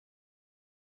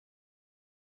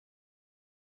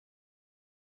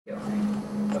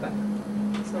Okay.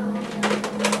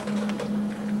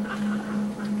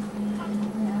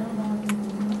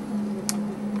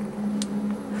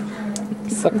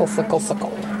 Suckle, suckle,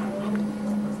 suckle.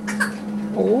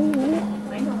 Oh.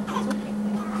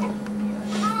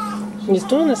 He's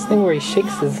doing this thing where he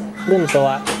shakes his limbs a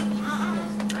lot.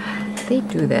 They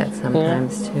do that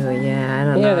sometimes too. Yeah, I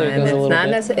don't know. Yeah, there he goes a little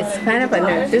bit. It's kind of a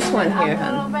nerve. This one here,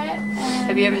 hon.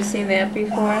 Have you ever seen that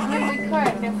before? Yeah, we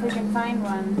could if we can find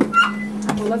one.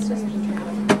 Well, let's just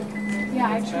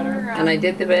yeah, I tried her. And I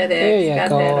did the red X. There you got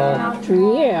go. that on.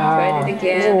 Yeah. Tried it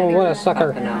again. Oh, what a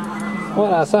sucker.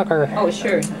 What a sucker. Oh,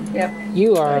 sure. Yep.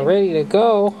 You are ready to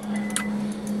go.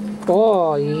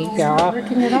 Oh, yeah.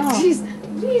 Working it out.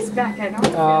 He's back. I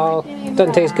don't Oh,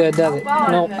 doesn't taste good, does it?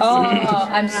 Nope. Oh,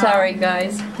 I'm sorry,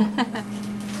 guys.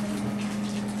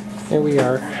 There we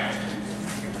are.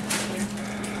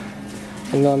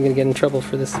 I know I'm going to get in trouble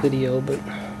for this video, but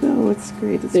no, it's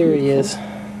great. It's there he is.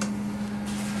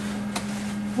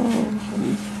 Oh,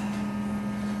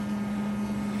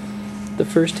 The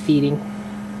first feeding.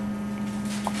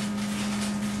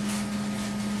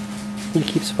 He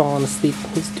keeps falling asleep.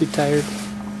 He's too tired.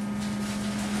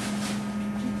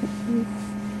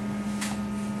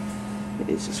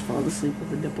 he's just falling asleep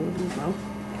with a nipple in his mouth.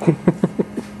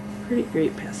 Pretty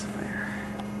great pacifier.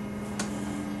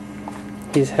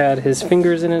 He's had his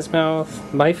fingers in his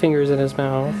mouth, my fingers in his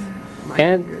mouth,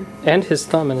 and his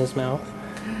thumb in his mouth.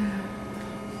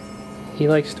 He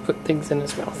likes to put things in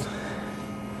his mouth.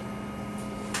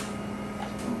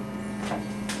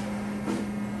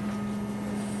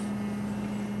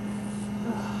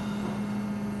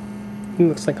 He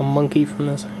looks like a monkey from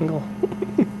this angle.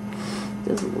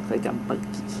 Doesn't look like a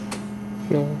monkey.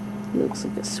 No. He looks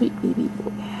like a sweet baby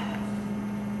boy.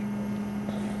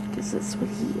 Because that's what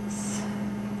he is.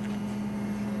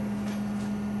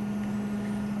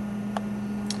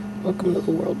 Welcome to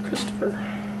the world, Christopher.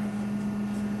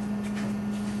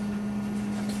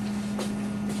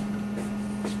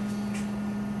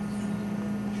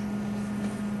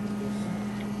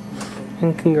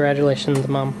 And congratulations,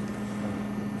 Mom.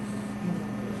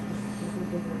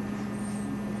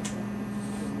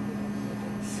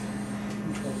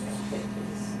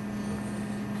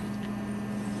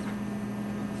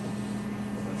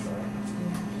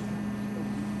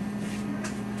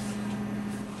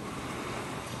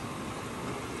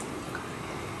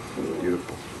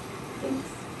 Beautiful. Thanks.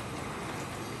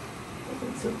 I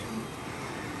think so too.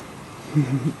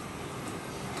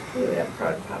 Really, I'm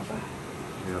proud of Papa.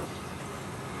 Yeah.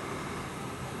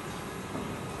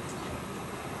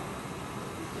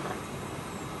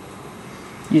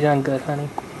 You done good, honey.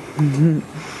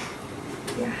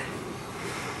 Yeah.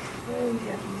 Oh,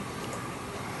 yeah.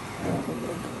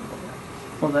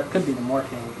 Well, that could be the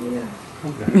morphine. Yeah.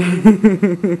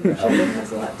 Okay. Sheldon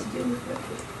has a lot to do with it.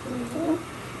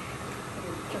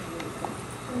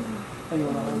 Oh, you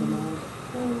want to hold them out?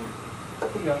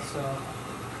 You got so.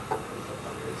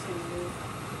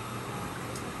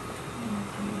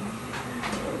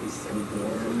 He's so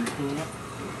warm. Yep.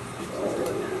 Oh,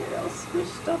 what else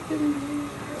squished up in there?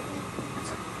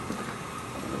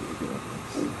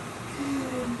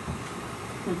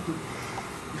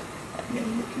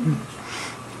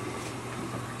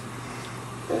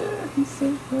 He's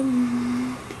so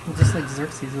funny. Just like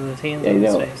Xerxes with his hands I on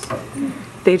his know. face.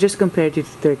 They just compared you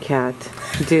to their cat.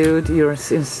 Dude, you're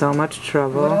in so much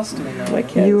trouble. What else do we know? My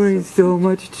cat. You are in so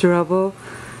much trouble.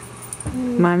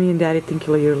 Mommy and Daddy think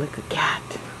you're like a cat.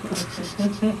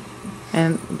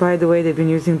 And by the way, they've been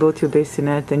using both your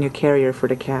bassinet and your carrier for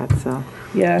the cat, so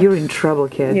Yeah. you're in trouble,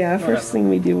 kid. Yeah, first thing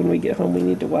we do when we get home, we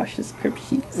need to wash his crib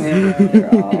sheets. Yeah.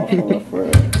 They're all full of fur.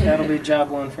 That'll be job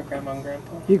one for Grandma and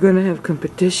Grandpa. You're gonna have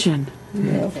competition.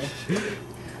 Yeah.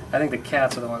 I think the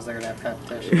cats are the ones that are going to have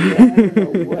competition. Yeah, I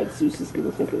don't know what Zeus is going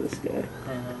to think of this guy.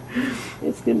 Yeah.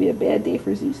 It's going to be a bad day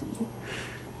for Zeusy.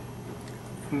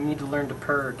 You need to learn to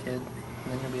purr, kid, and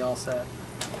then you'll be all set.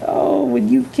 Oh, when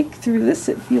you kick through this,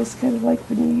 it feels kind of like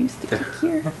when you used to kick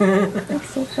here. That's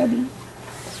so funny.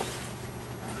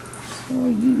 Oh,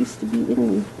 you used to be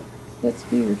in me. That's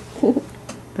weird.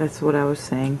 That's what I was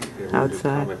saying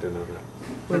outside.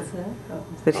 What's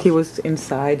that? That he was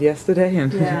inside yesterday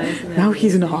and Yeah, isn't that now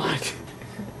he's amazing? not.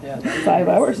 Yeah. 5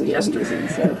 hours ago, he was Yesterday.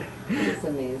 inside. It's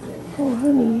amazing. Oh,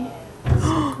 honey.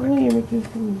 Oh, you're making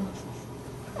funny noises.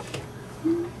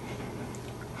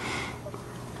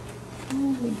 Oh,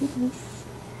 my goodness.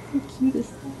 How cute is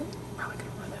that? Probably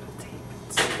going to run out of tape.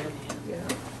 It's so heavy. Yeah.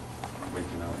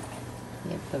 Waking up.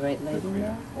 Yep, the right lady Took me a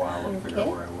there. while to figure out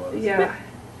where I was. Yeah.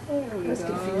 There I was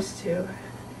confused too.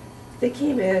 They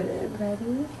came in and they're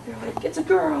like, it's a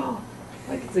girl.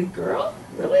 Like, it's a girl?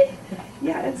 Really?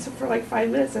 Yeah, and so for like 5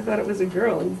 minutes I thought it was a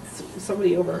girl, and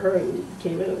somebody overheard and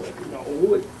came in and was like, no,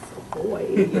 it's a boy.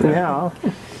 You know?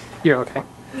 Yeah. You're okay.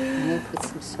 I'm gonna put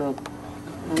some soap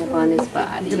all up on his You can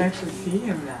body. actually see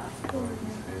him now.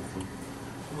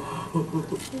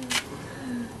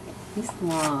 He's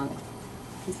long.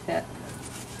 He's got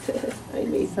I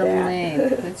made some that.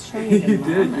 length. Let's show you the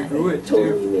mama. it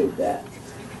Totally made that.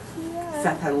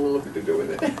 Seth had a little bit to do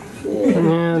with it.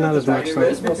 Yeah, not as much. It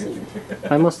was So. mostly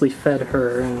I mostly fed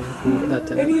her, and that And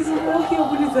didn't. he's, oh, he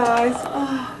opened his eyes.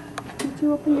 Oh, Did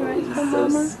you open your eyes for so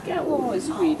mama? skeletal. Oh,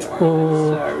 sweetheart.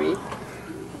 Oh. Sorry.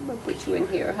 I'm gonna put you in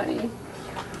here, honey.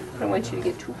 I don't want you to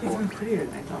get too he's cold. even prettier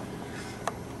than I thought.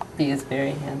 He is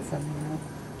very handsome.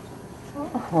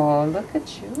 Oh, look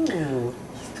at you.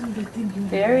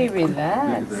 Very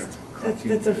relaxed.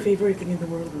 That's our favorite thing in the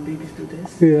world when babies do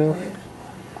this. Yeah.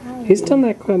 He's done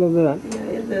that quite a bit.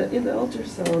 Yeah, in the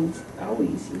ultrasound,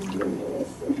 always he's doing this.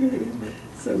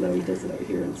 So now he does it out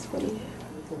here, and it's funny.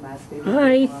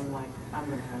 Hi. I'm like, I'm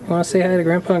gonna have Want to say hi to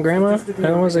Grandpa and Grandma? I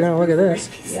don't want to look at this.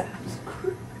 Yeah.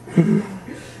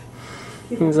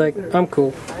 He's like, I'm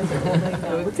cool.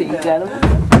 Did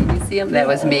you see him? That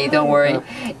was me. Don't worry.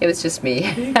 It was just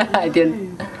me. I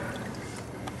didn't.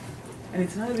 And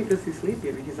it's not because he's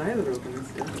sleepy, because I have open and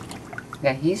stuff.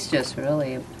 Yeah, he's just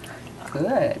really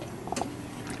good.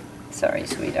 Sorry,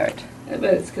 sweetheart. I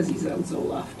bet it's because he's on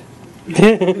Zoloft.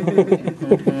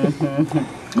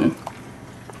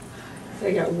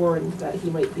 I got warned that he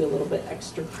might be a little bit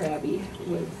extra crabby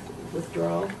with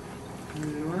withdrawal.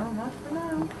 Well, not for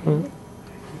now.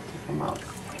 Come out.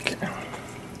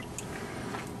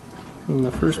 From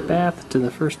the first bath to the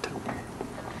first tub.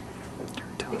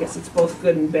 I guess it's both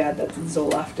good and bad that the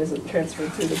Zoloft isn't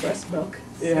transferred through the breast milk.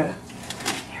 So. Yeah.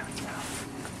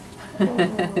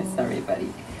 Sorry,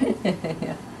 buddy.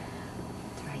 Yeah.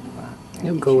 Dry you up.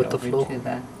 You'll go with the Over flow. to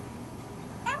the-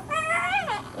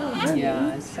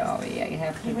 Yeah, sorry. I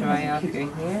have to dry off your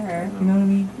hair. You know what I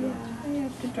mean? I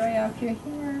have to dry off your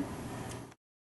hair.